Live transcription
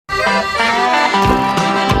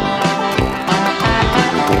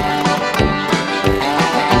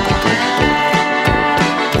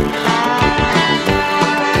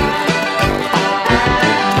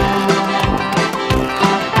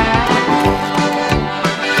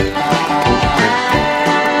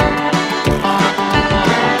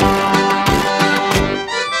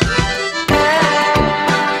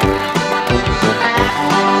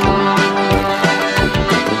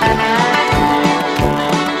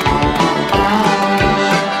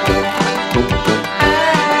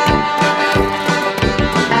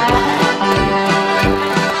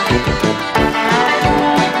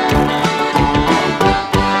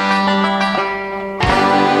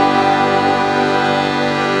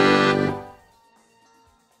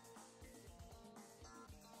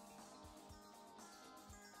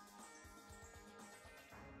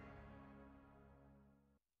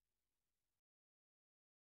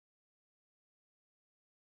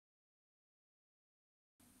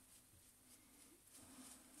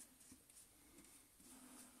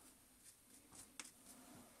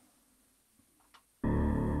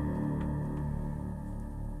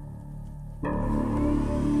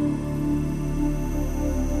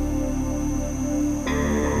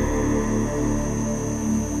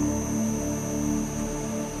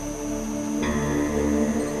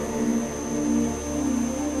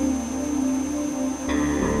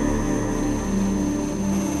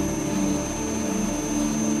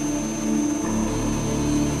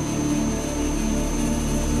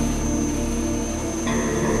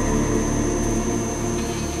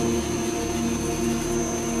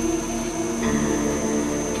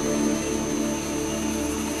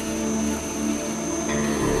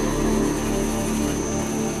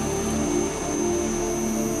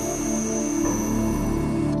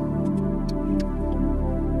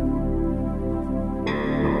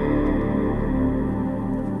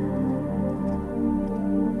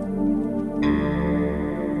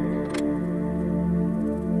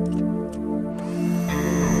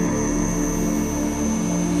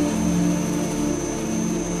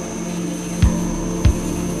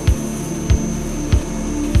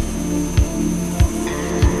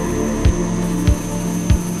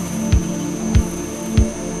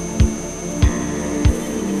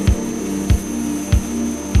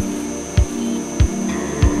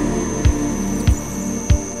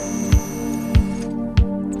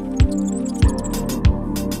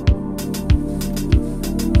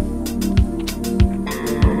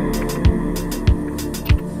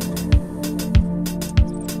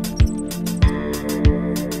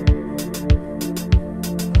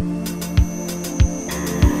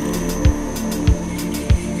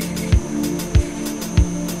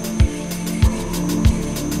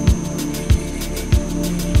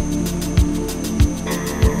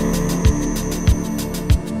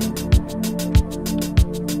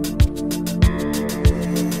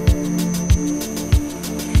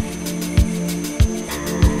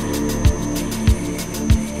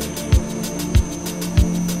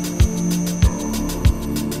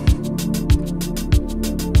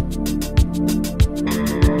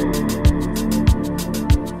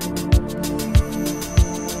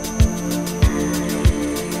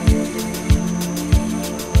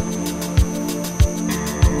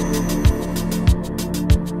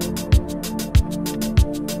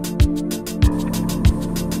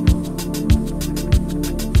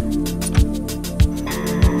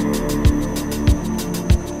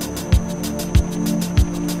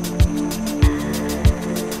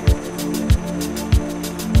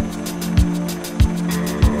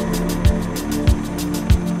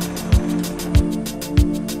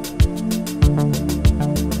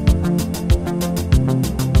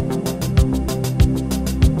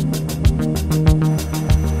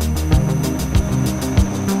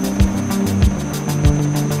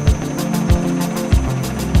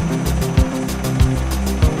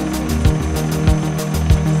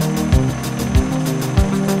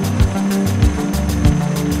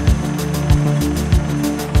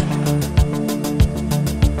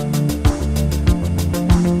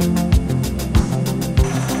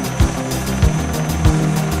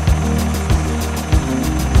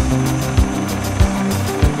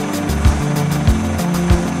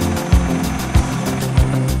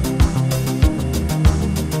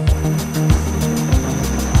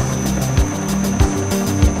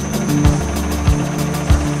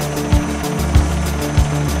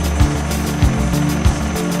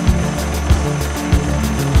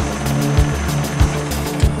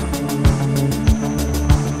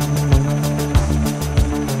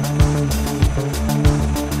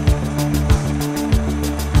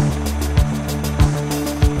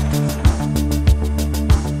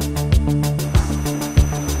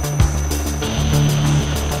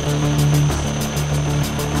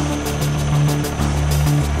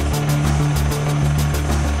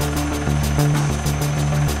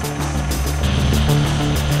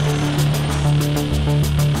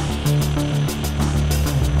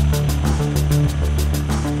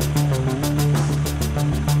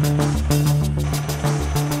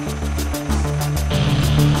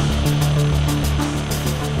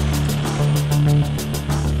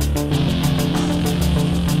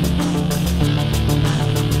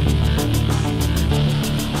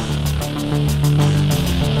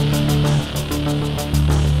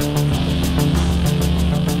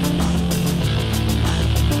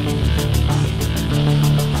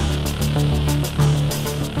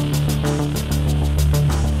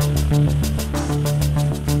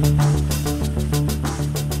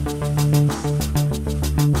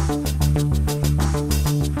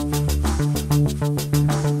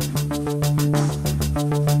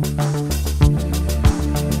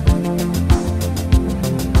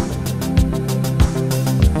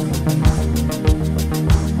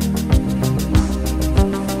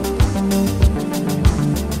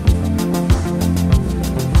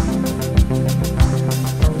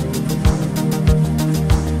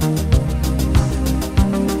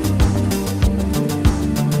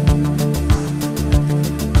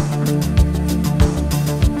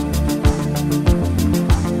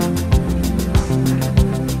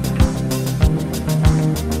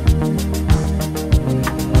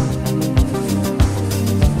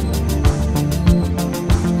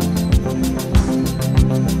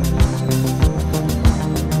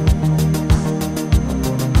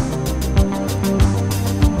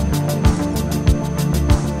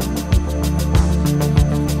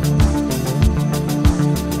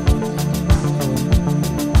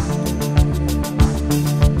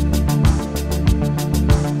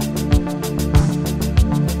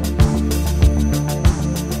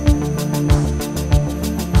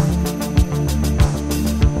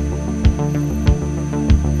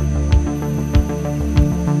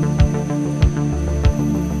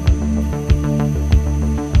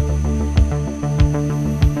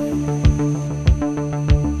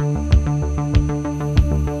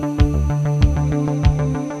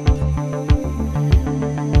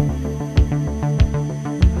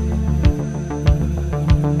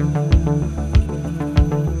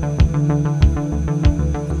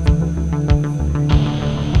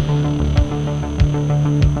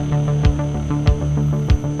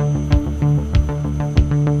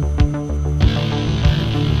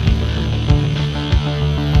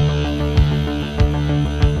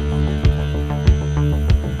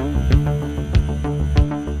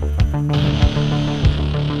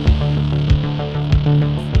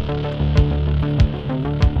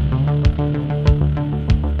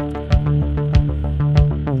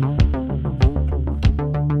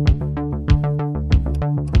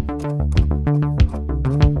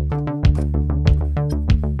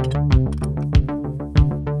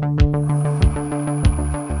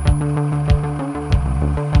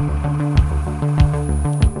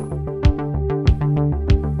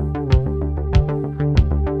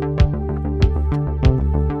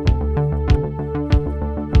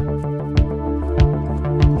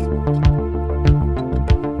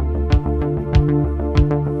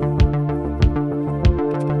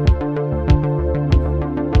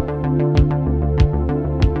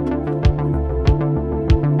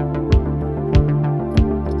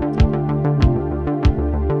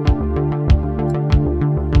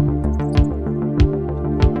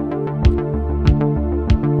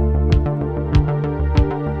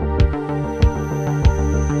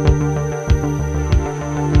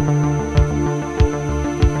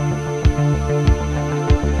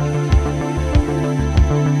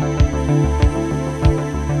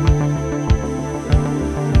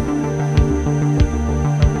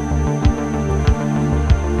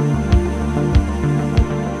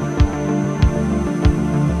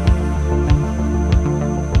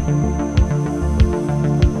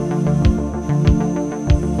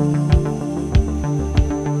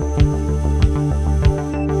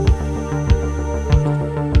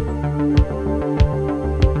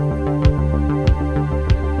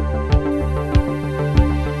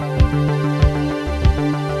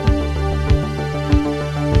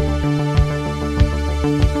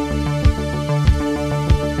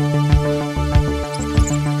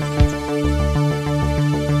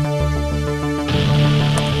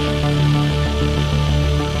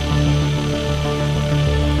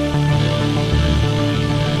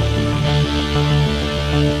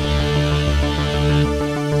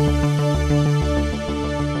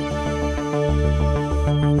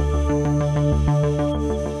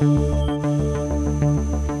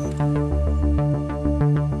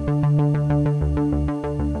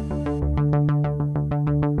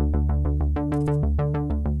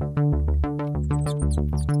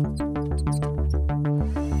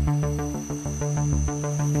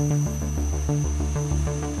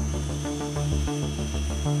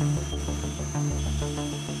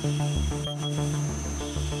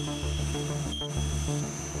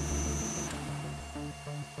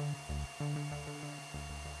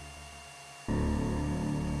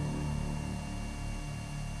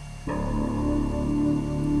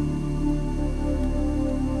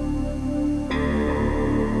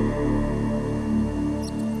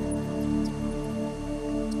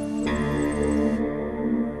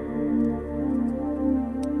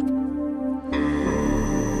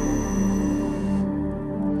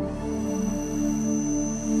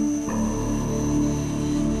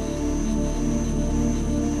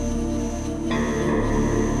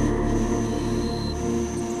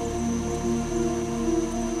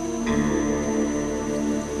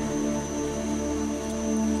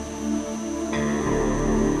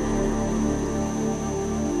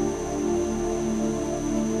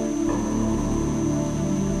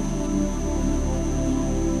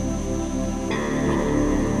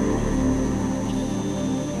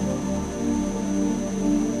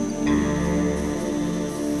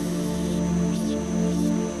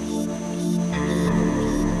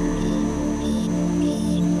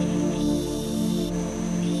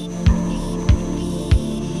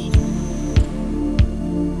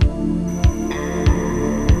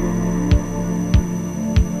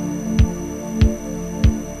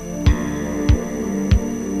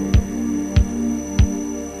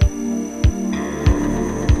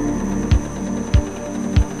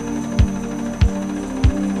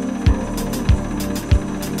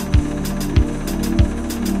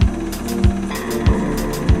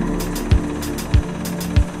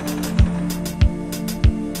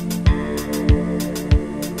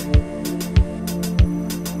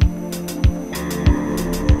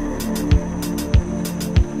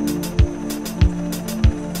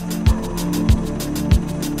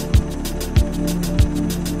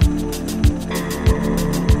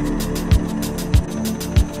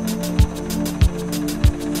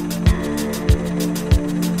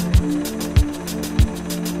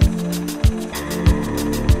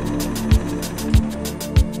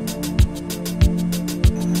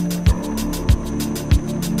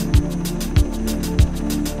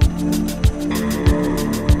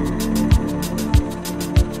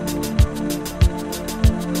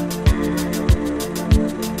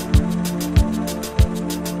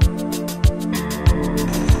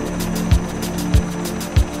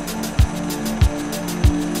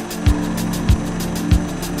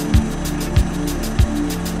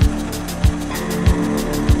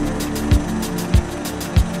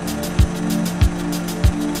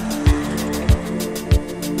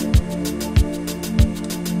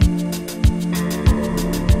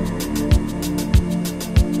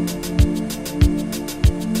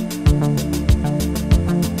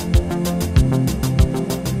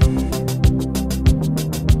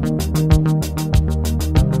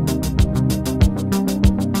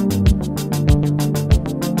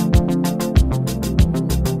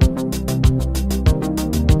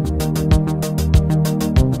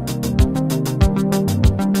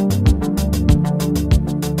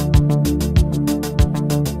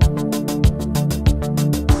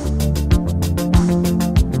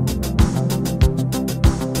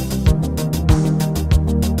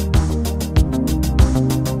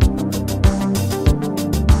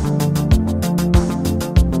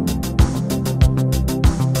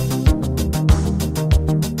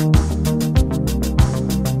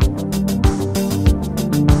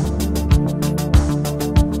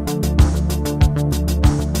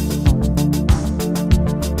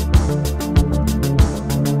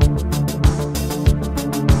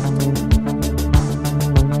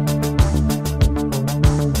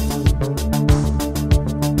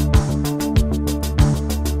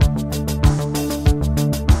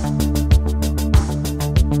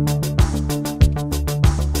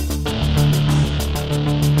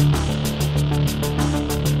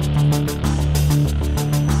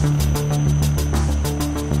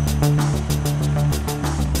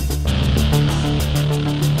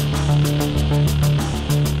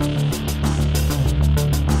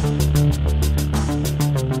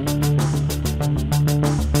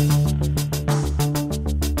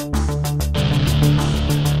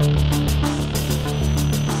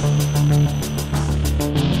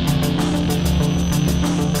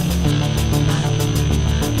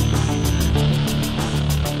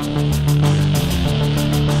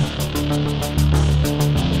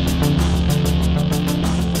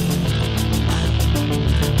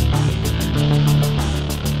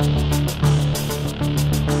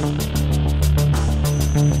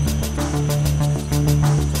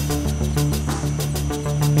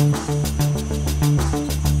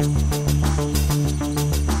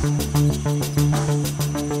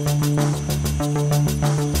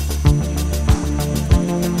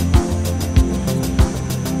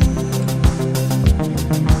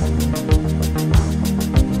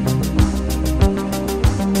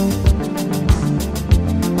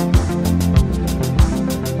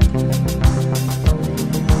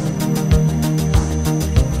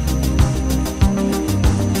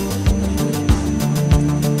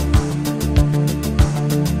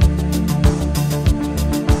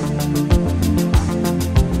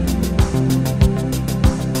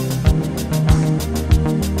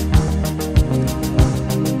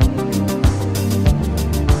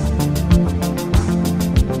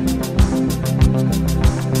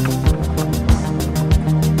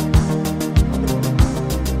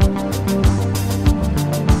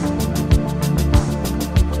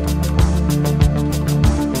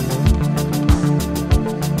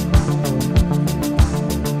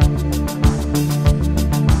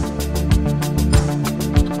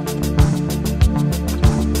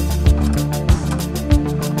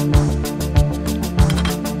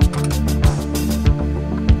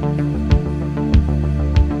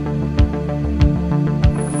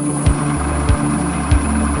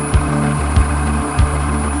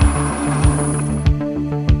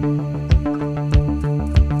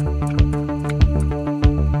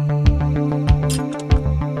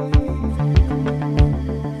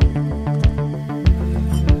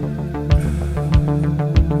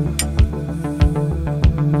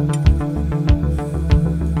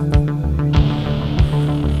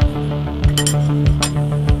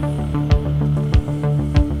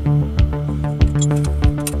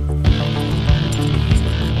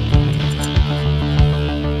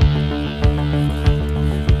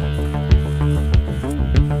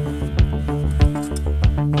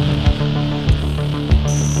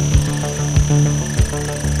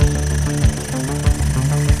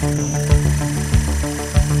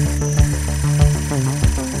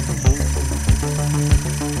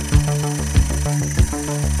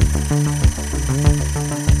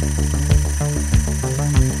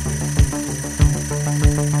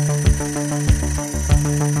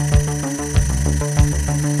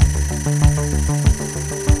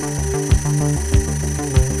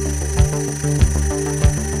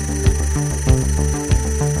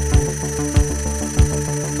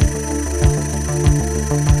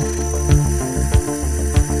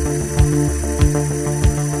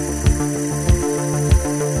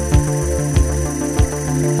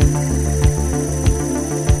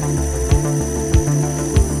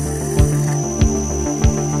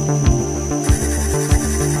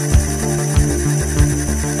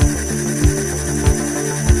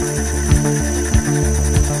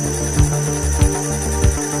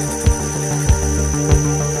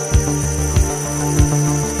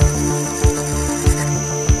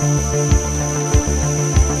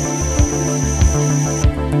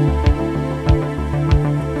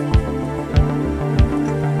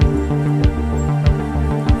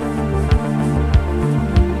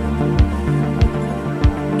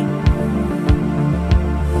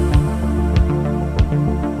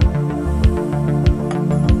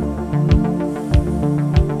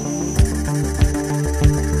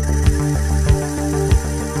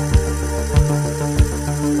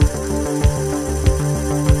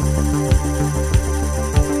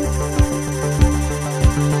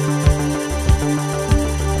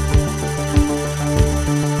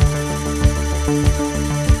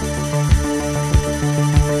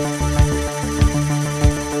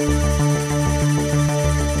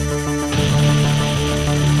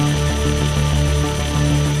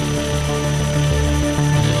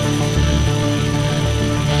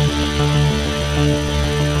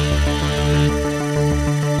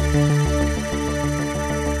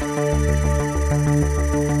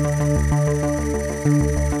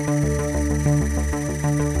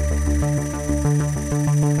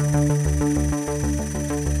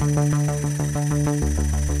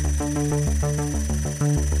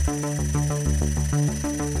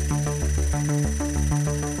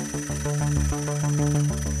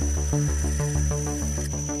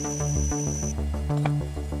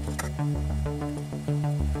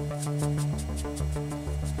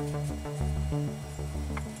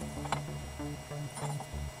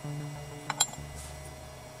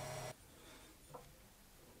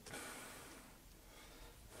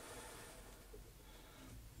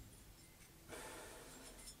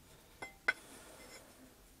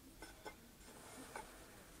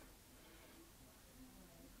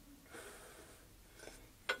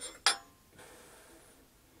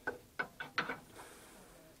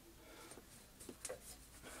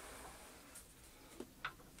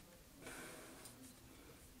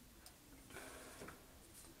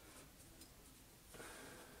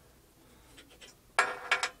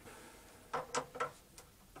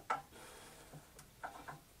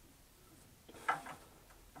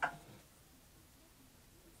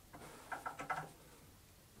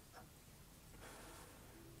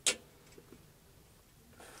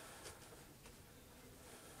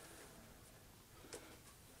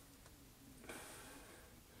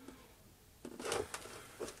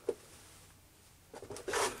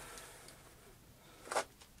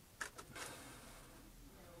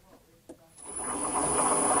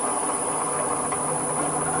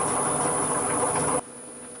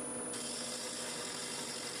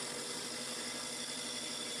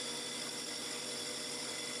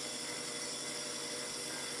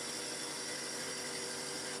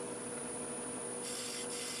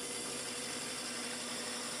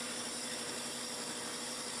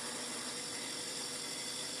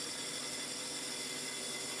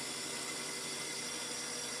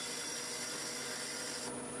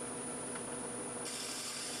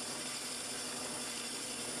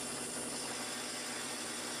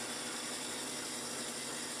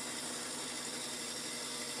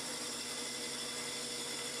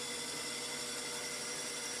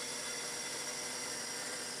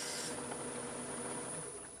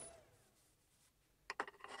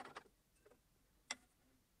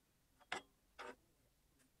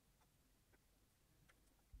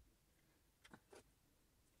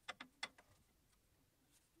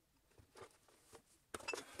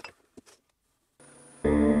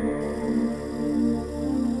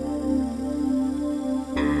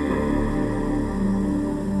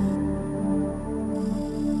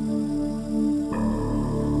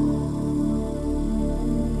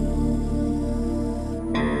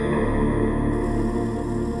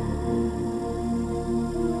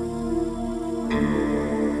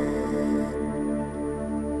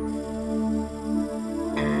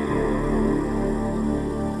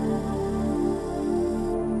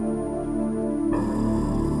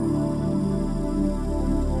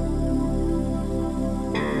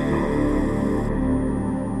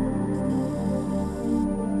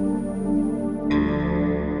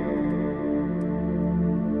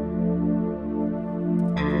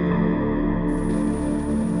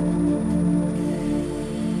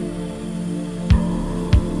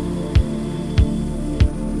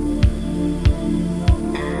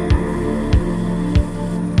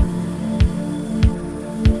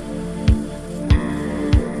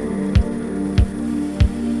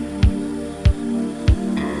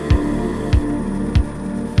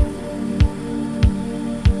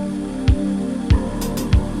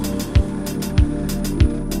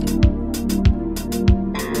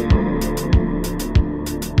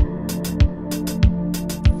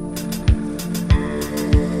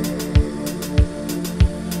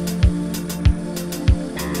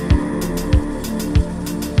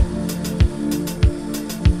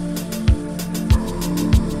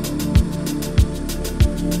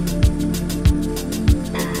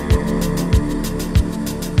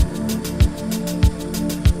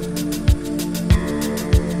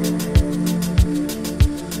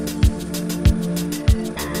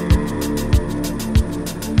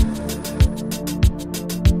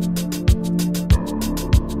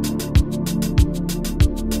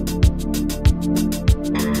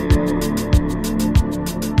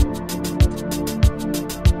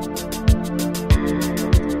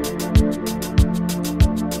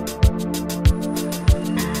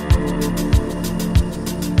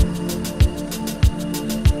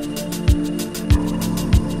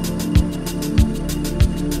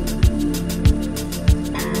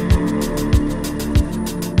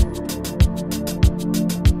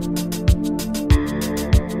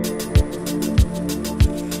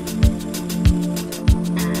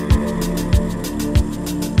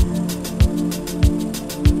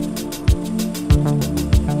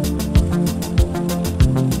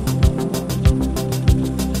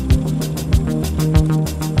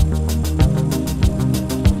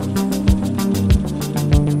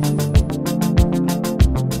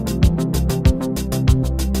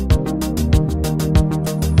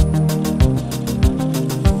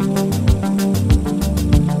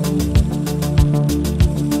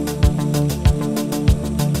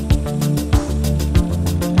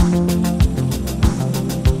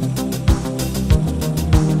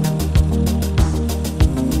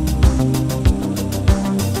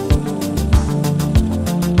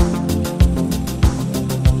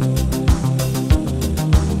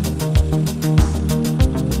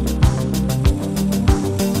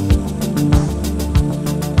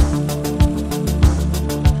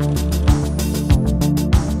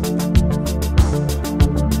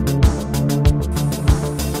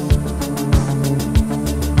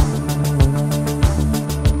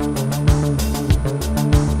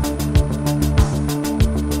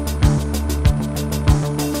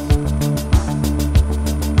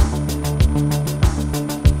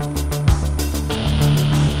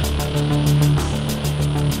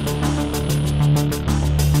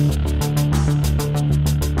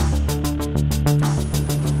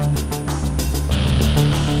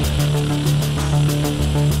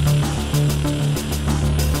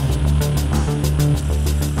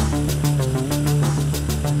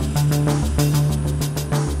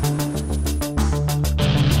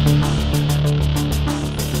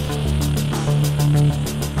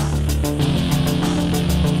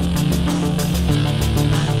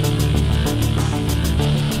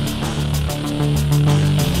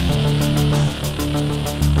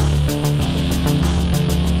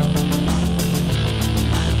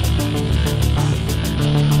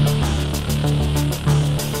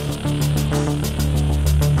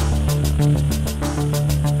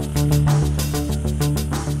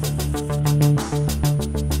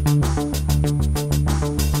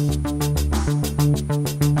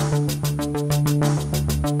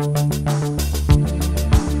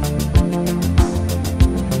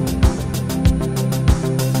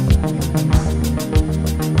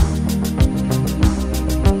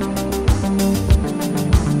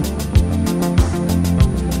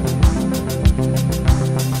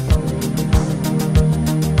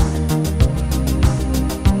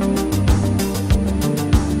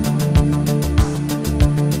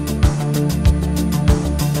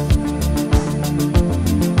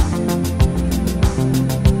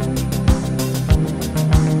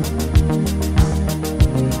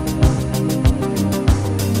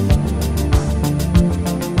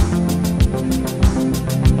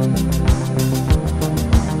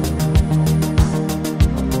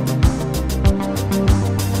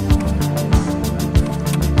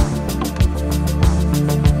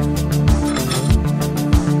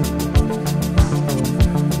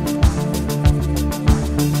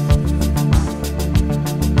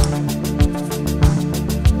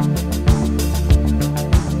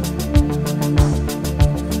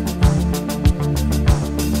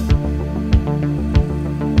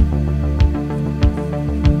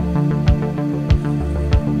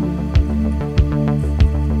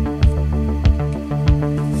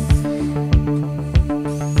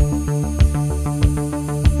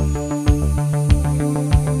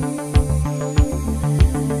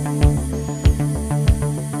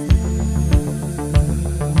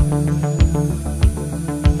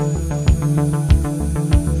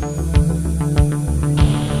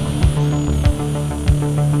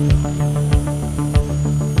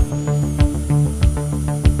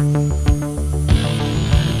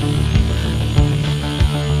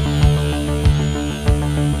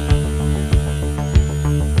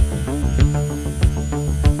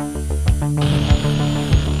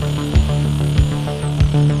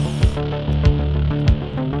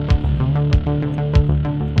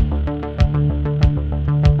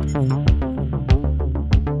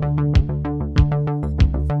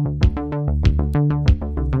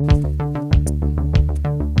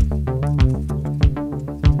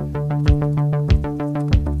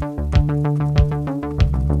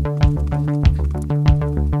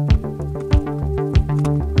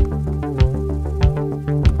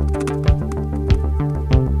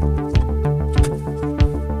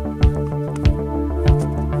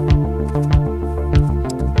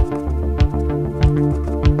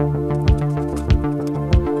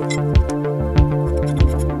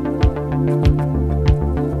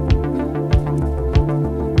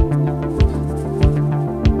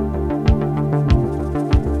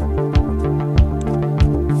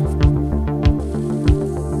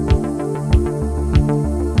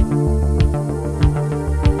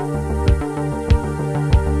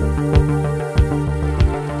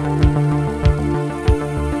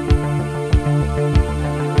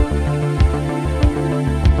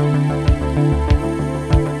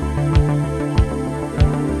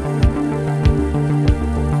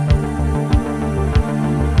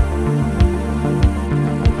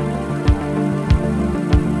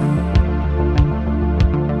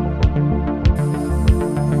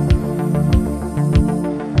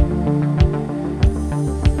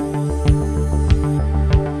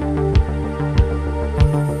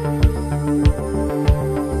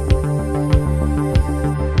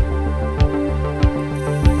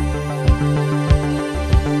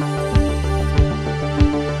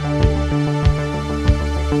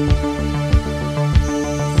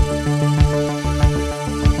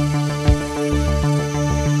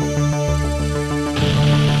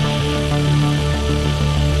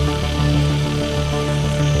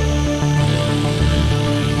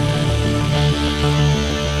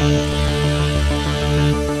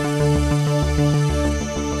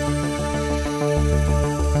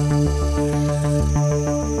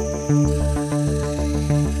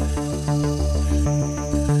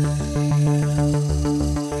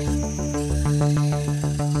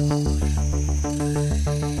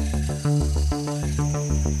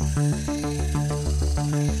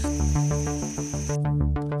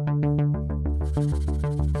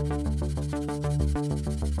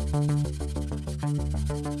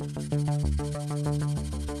Well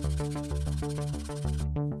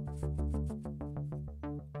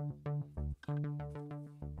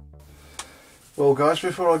guys,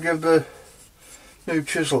 before I give the new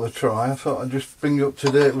chisel a try, I thought I'd just bring you up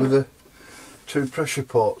to date with the two pressure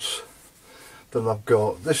pots that I've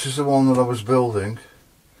got. This is the one that I was building,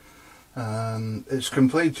 and it's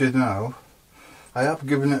completed now. I have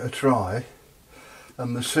given it a try,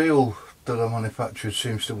 and the seal that I manufactured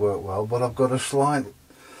seems to work well, but I've got a slight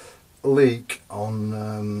leak on,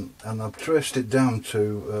 and I've traced it down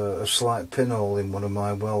to a slight pinhole in one of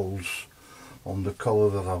my welds on the collar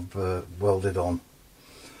that I've welded on.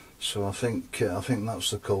 So I think that's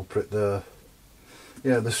the culprit there.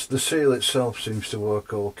 Yeah, the seal itself seems to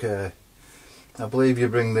work okay. I believe you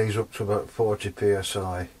bring these up to about 40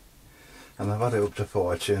 psi, and I've had it up to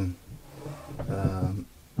 40, and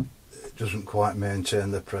it doesn't quite maintain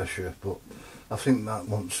the pressure, but I think that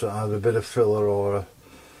wants either a bit of filler or a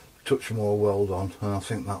touch more weld on, and I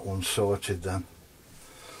think that one's sorted then.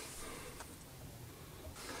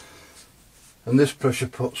 And this pressure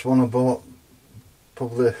pot's one I bought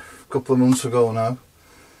probably a couple of months ago now.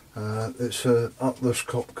 It's a Atlas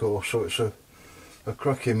Copco, so it's a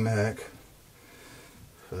cracking make.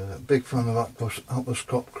 Big fan of Atlas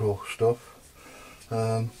Copco stuff.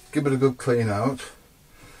 Give it a good clean out.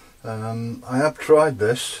 I have tried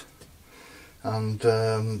this, and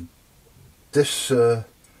this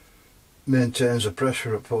maintains the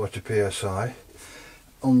pressure at 40 psi.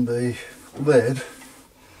 On the lid,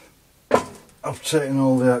 I've taken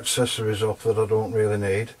all the accessories off that I don't really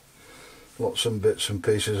need. Lots of bits and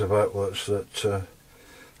pieces of outlets that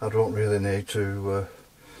I don't really need to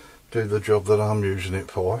do the job that I'm using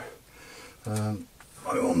it for. My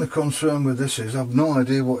only concern with this is I've no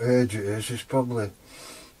idea what age it is. It's probably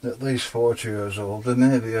at least 40 years old. There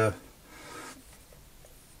may be a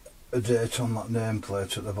date on that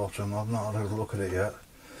nameplate at the bottom. I've not had a look at it yet.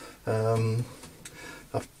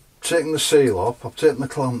 I've taken the seal off. I've taken the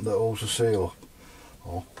clamp that holds the seal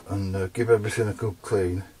off and give everything a good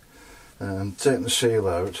clean, and taken the seal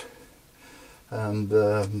out, and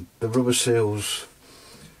the rubber seals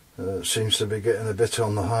seems to be getting a bit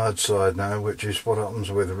on the hard side now, which is what happens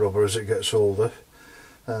with rubber as it gets older.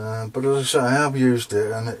 But as I say, I have used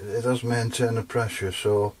it, and it has maintained the pressure,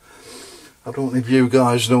 so I don't know if you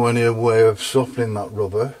guys know any way of softening that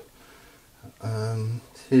rubber.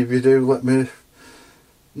 If you do, let me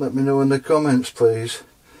know in the comments, please.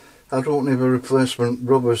 I don't know if a replacement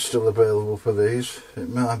rubber is still available for these. It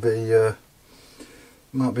might be a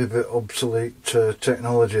bit obsolete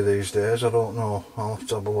technology these days. I don't know. I'll have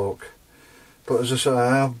to have a look. But as I say,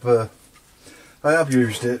 I have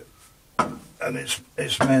used it, and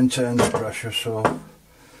it's maintained the pressure. So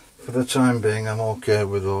for the time being, I'm okay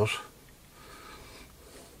with those.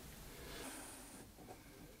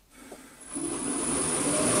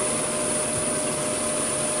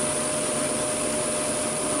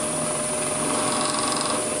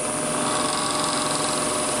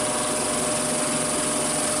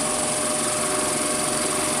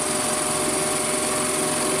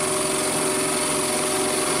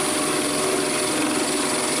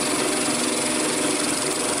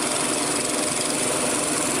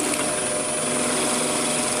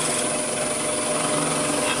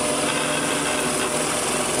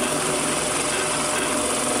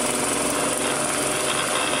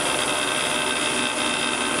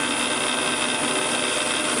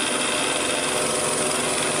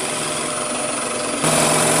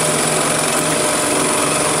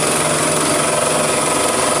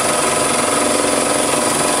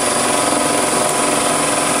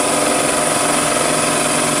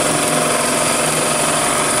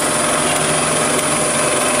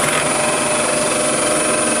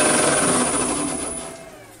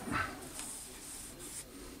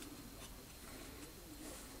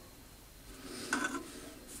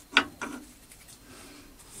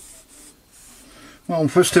 Well,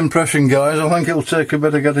 first impression guys, I think it'll take a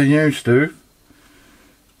bit of getting used to.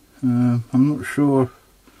 I'm not sure.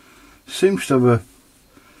 Seems to have a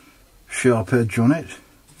sharp edge on it.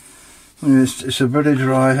 I mean, it's a very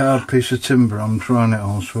dry, hard piece of timber I'm trying it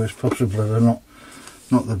on, so it's possibly not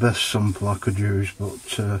the best sample I could use, but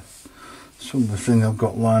some of the thing I've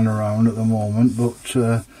got lying around at the moment. But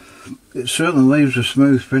it certainly leaves a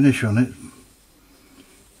smooth finish on it.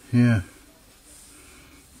 Yeah.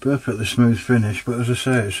 Perfectly smooth finish, but as I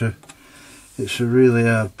say, it's a really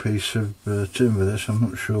hard piece of timber. This, I'm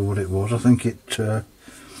not sure what it was. I think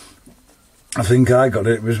I got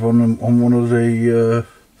it. It was on one of the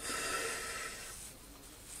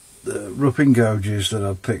roughing gouges that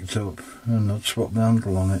I'd picked up, and I'd swapped the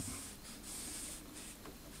handle on it.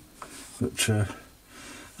 But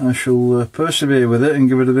I shall persevere with it and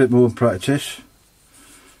give it a bit more practice.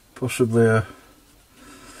 Possibly a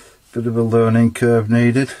bit of a learning curve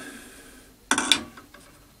needed.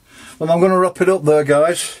 Well, I'm going to wrap it up there,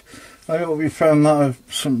 guys. I hope you found that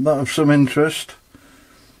of some interest.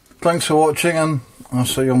 Thanks for watching, and I'll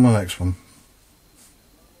see you on the next one.